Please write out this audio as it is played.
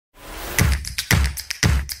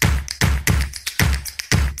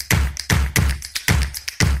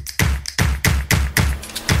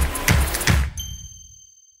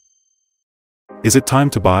Is it time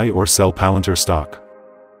to buy or sell Palantir stock?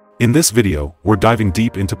 In this video, we're diving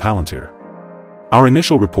deep into Palantir. Our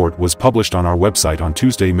initial report was published on our website on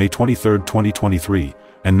Tuesday, May 23, 2023,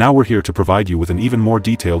 and now we're here to provide you with an even more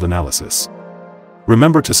detailed analysis.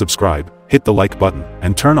 Remember to subscribe, hit the like button,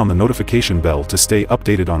 and turn on the notification bell to stay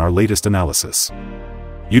updated on our latest analysis.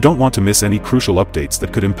 You don't want to miss any crucial updates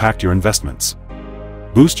that could impact your investments.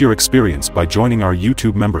 Boost your experience by joining our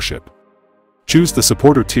YouTube membership. Choose the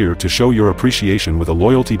supporter tier to show your appreciation with a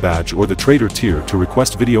loyalty badge, or the trader tier to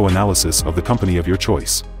request video analysis of the company of your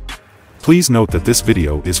choice. Please note that this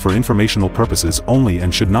video is for informational purposes only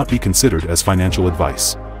and should not be considered as financial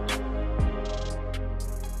advice.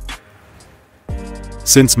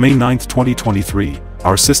 Since May 9, 2023,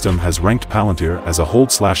 our system has ranked Palantir as a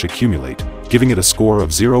hold/accumulate, giving it a score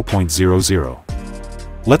of 0.00.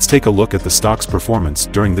 Let's take a look at the stock's performance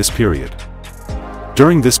during this period.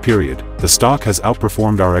 During this period, the stock has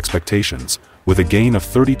outperformed our expectations, with a gain of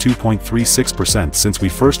 32.36% since we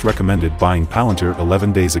first recommended buying Palantir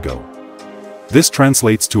 11 days ago. This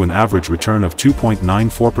translates to an average return of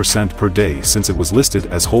 2.94% per day since it was listed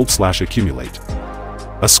as hold/accumulate.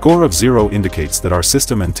 A score of 0 indicates that our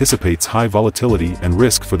system anticipates high volatility and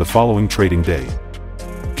risk for the following trading day.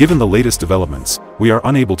 Given the latest developments, we are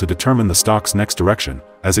unable to determine the stock's next direction,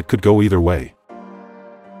 as it could go either way.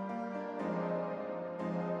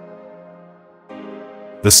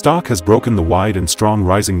 The stock has broken the wide and strong,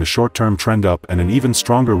 rising the short-term trend up, and an even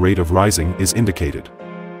stronger rate of rising is indicated.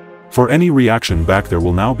 For any reaction back, there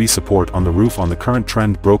will now be support on the roof on the current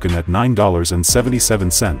trend broken at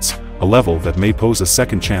 $9.77, a level that may pose a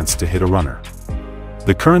second chance to hit a runner.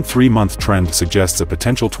 The current 3-month trend suggests a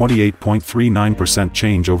potential 28.39%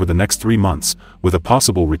 change over the next 3 months, with a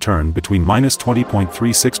possible return between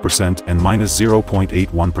 -20.36% and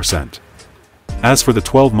 -0.81%. As for the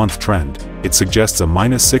 12-month trend, it suggests a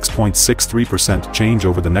 -6.63% change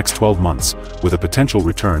over the next 12 months, with a potential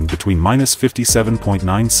return between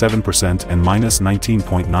 -57.97% and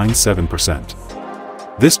 -19.97%.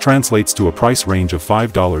 This translates to a price range of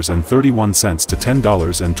 $5.31 to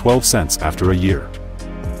 $10.12 after a year.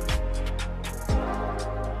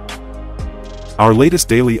 Our latest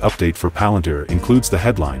daily update for Palantir includes the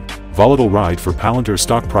headline, "Volatile Ride for Palantir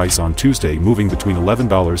Stock Price on Tuesday Moving Between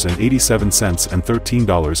 $11.87 and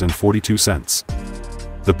 $13.42.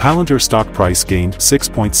 The Palantir stock price gained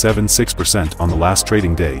 6.76% on the last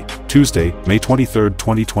trading day, Tuesday, May 23,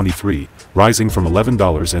 2023, rising from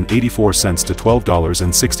 $11.84 to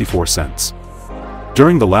 $12.64.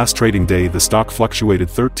 During the last trading day, the stock fluctuated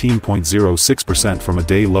 13.06% from a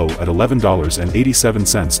day low at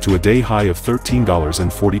 $11.87 to a day high of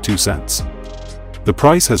 $13.42. The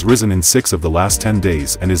price has risen in 6 of the last 10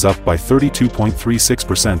 days and is up by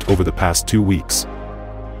 32.36% over the past 2 weeks.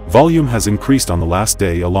 Volume has increased on the last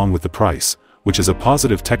day along with the price, which is a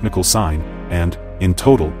positive technical sign, and, in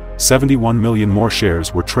total, 71 million more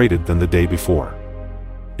shares were traded than the day before.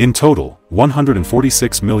 In total,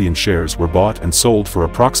 146 million shares were bought and sold for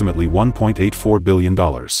approximately $1.84 billion.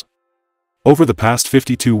 Over the past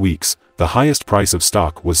 52 weeks, the highest price of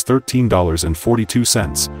stock was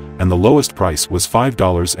 $13.42, and the lowest price was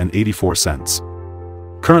 $5.84.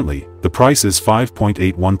 Currently, the price is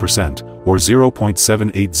 5.81%, or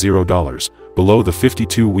 $0.780, below the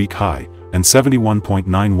 52-week high, and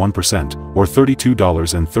 71.91%, or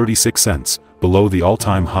 $32.36, below the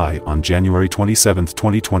all-time high on January 27,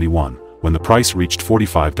 2021, when the price reached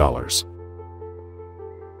 $45.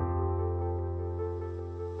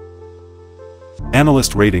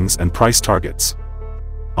 Analyst ratings and price targets.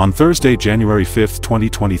 On Thursday, January 5,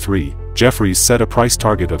 2023, Jefferies set a price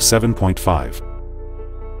target of 7.5.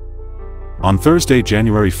 On Thursday,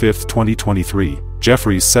 January 5, 2023,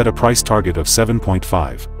 Jefferies set a price target of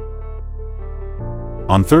 7.5.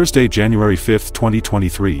 On Thursday, January 5,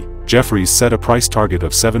 2023, Jefferies set a price target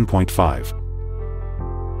of 7.5.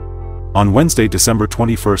 On Wednesday, December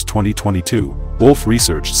 21, 2022, Wolfe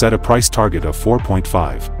Research set a price target of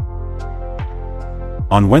 4.5.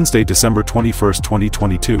 On Wednesday, December 21,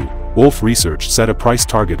 2022, Wolfe Research set a price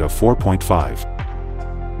target of 4.5.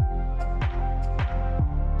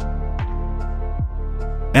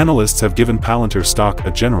 Analysts have given Palantir stock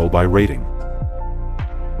a general buy rating.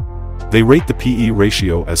 They rate the PE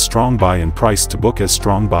ratio as strong buy and price to book as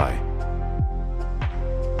strong buy.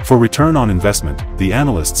 For return on investment, the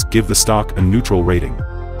analysts give the stock a neutral rating.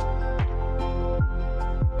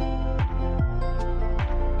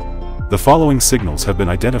 The following signals have been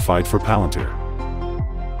identified for Palantir.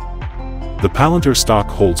 The Palantir stock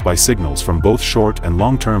holds buy signals from both short and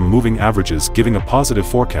long-term moving averages, giving a positive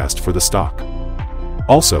forecast for the stock.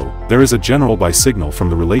 Also, there is a general buy signal from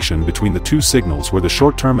the relation between the two signals where the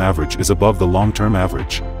short-term average is above the long-term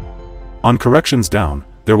average. On corrections down,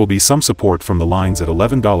 there will be some support from the lines at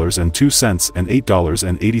 $11.02 and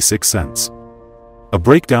 $8.86. A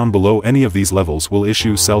breakdown below any of these levels will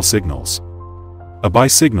issue sell signals. A buy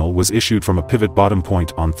signal was issued from a pivot bottom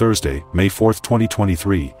point on Thursday, May 4,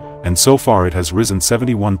 2023, and so far it has risen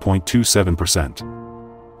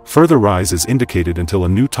 71.27%. Further rise is indicated until a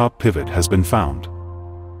new top pivot has been found.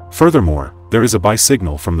 Furthermore, there is a buy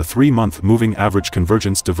signal from the 3-month Moving Average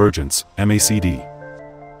Convergence Divergence, MACD.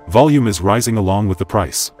 Volume is rising along with the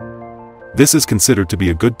price. This is considered to be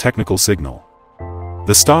a good technical signal.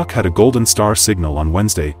 The stock had a golden star signal on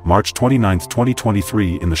Wednesday, March 29,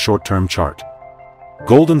 2023 in the short-term chart.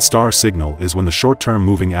 Golden star signal is when the short-term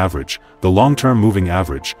moving average, the long-term moving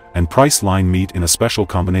average, and price line meet in a special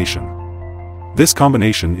combination. This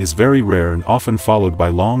combination is very rare and often followed by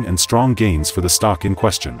long and strong gains for the stock in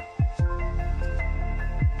question.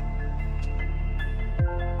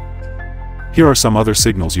 Here are some other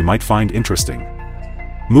signals you might find interesting.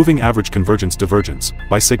 Moving Average Convergence Divergence,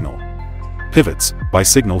 buy signal. Pivots, buy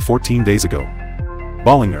signal 14 days ago.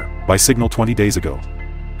 Bollinger, buy signal 20 days ago.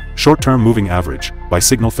 Short-term Moving Average, buy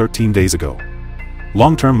signal 13 days ago.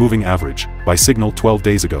 Long-term Moving Average, buy signal 12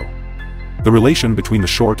 days ago. The relation between the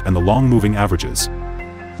short and the long moving averages.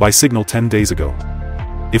 Buy signal 10 days ago.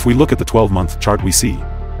 If we look at the 12-month chart we see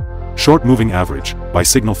short moving average, buy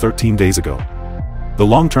signal 13 days ago. The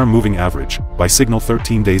long-term moving average, buy signal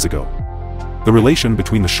 13 days ago. The relation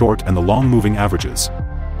between the short and the long moving averages.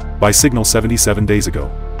 Buy signal 77 days ago.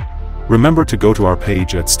 Remember to go to our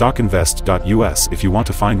page at StockInvest.us if you want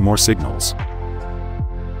to find more signals.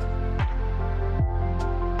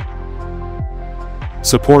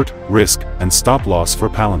 Support, risk, and stop loss for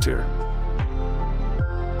Palantir.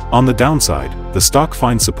 On the downside, the stock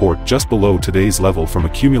finds support just below today's level from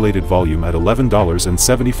accumulated volume at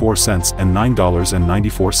 $11.74 and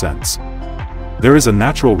 $9.94. There is a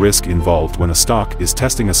natural risk involved when a stock is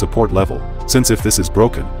testing a support level, since if this is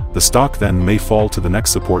broken, the stock then may fall to the next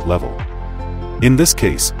support level. In this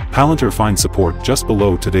case, Palantir finds support just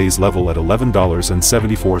below today's level at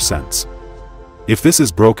 $11.74. If this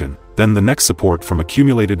is broken, then the next support from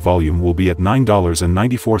accumulated volume will be at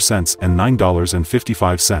 $9.94 and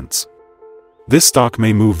 $9.55. This stock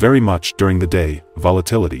may move very much during the day,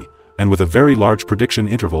 volatility, and with a very large prediction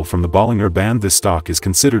interval from the Bollinger Band, this stock is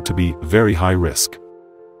considered to be very high risk.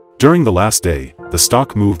 During the last day, the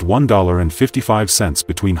stock moved $1.55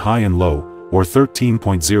 between high and low, or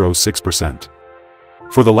 13.06%.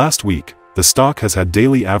 For the last week, the stock has had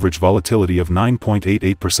daily average volatility of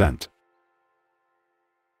 9.88%.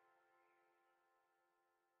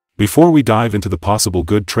 Before we dive into the possible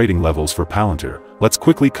good trading levels for Palantir, let's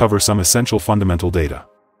quickly cover some essential fundamental data.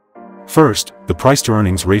 First, the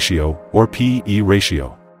price-to-earnings ratio, or P/E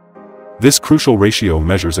ratio. This crucial ratio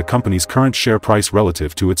measures a company's current share price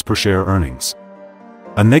relative to its per-share earnings.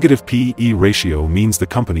 A negative P/E ratio means the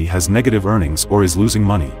company has negative earnings or is losing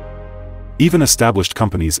money. Even established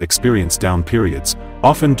companies experience down periods,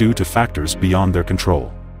 often due to factors beyond their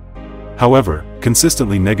control. However,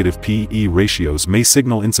 consistently negative P/E ratios may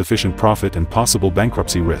signal insufficient profit and possible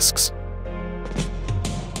bankruptcy risks.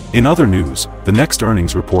 In other news, the next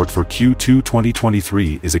earnings report for Q2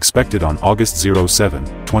 2023 is expected on August 07,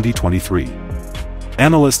 2023.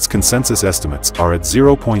 Analysts' consensus estimates are at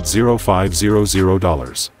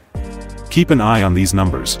 $0.0500. Keep an eye on these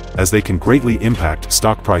numbers, as they can greatly impact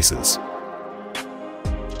stock prices.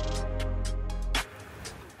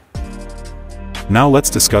 Now let's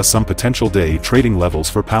discuss some potential day trading levels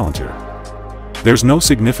for Palantir. There's no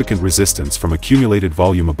significant resistance from accumulated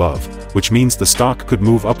volume above, which means the stock could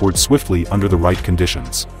move upward swiftly under the right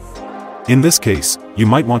conditions. In this case, you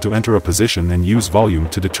might want to enter a position and use volume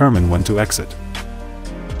to determine when to exit.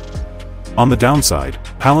 On the downside,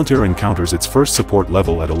 Palantir encounters its first support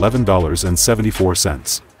level at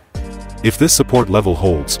 $11.74. If this support level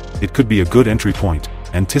holds, it could be a good entry point,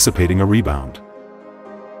 anticipating a rebound.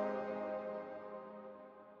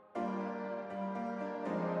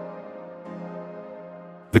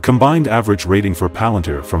 The combined average rating for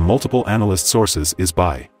Palantir from multiple analyst sources is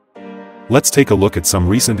buy. Let's take a look at some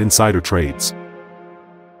recent insider trades.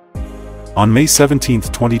 On May 17,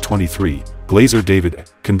 2023, Glazer David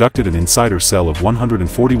conducted an insider sell of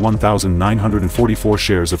 141,944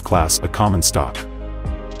 shares of Class A common stock.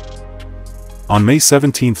 On May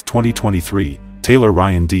 17, 2023, Taylor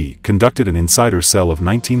Ryan D. conducted an insider sell of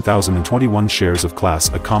 19,021 shares of Class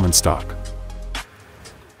A common stock.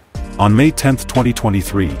 On May 10,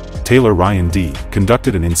 2023, Taylor Ryan D.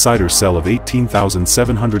 conducted an insider sell of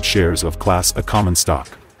 18,700 shares of Class A common stock.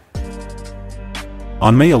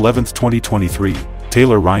 On May 11, 2023,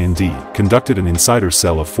 Taylor Ryan D. conducted an insider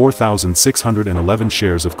sell of 4,611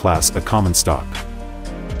 shares of Class A common stock.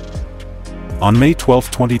 On May 12,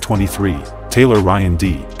 2023, Taylor Ryan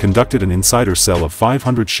D. conducted an insider sell of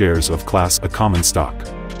 500 shares of Class A common stock.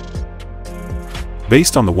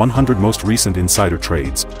 Based on the 100 most recent insider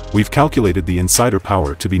trades, we've calculated the insider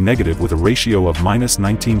power to be negative with a ratio of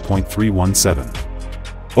 -19.317.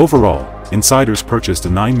 Overall, insiders purchased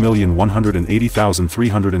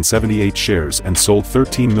 9,180,378 shares and sold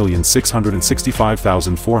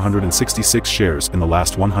 13,665,466 shares in the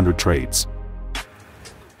last 100 trades.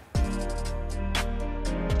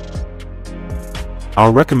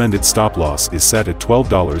 Our recommended stop loss is set at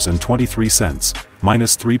 $12.23,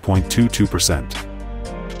 minus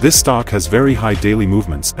 3.22%. This stock has very high daily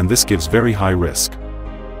movements and this gives very high risk.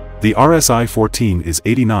 The RSI 14 is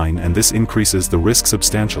 89 and this increases the risk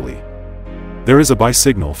substantially. There is a buy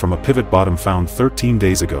signal from a pivot bottom found 13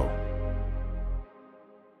 days ago.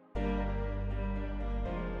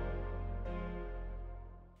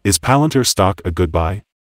 Is Palantir stock a good buy?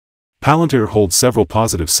 Palantir holds several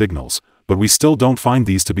positive signals, but we still don't find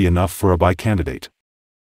these to be enough for a buy candidate.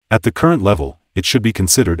 At the current level, it should be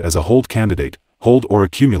considered as a hold candidate, hold or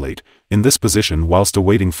accumulate, in this position whilst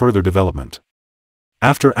awaiting further development.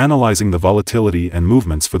 After analyzing the volatility and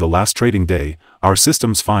movements for the last trading day, our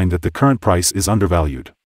systems find that the current price is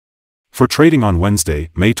undervalued. For trading on Wednesday,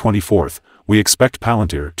 May 24th, we expect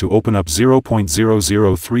Palantir to open up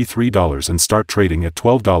 $0.0033 and start trading at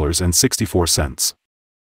 $12.64.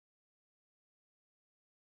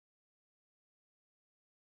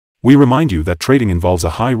 We remind you that trading involves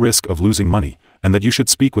a high risk of losing money, and that you should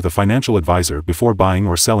speak with a financial advisor before buying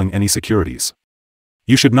or selling any securities.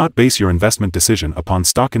 You should not base your investment decision upon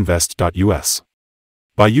StockInvest.us.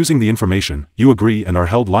 By using the information, you agree and are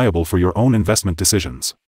held liable for your own investment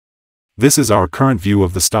decisions. This is our current view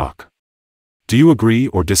of the stock. Do you agree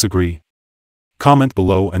or disagree? Comment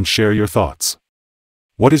below and share your thoughts.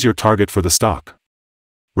 What is your target for the stock?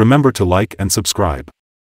 Remember to like and subscribe.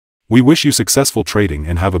 We wish you successful trading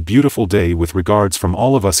and have a beautiful day with regards from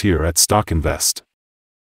all of us here at StockInvest.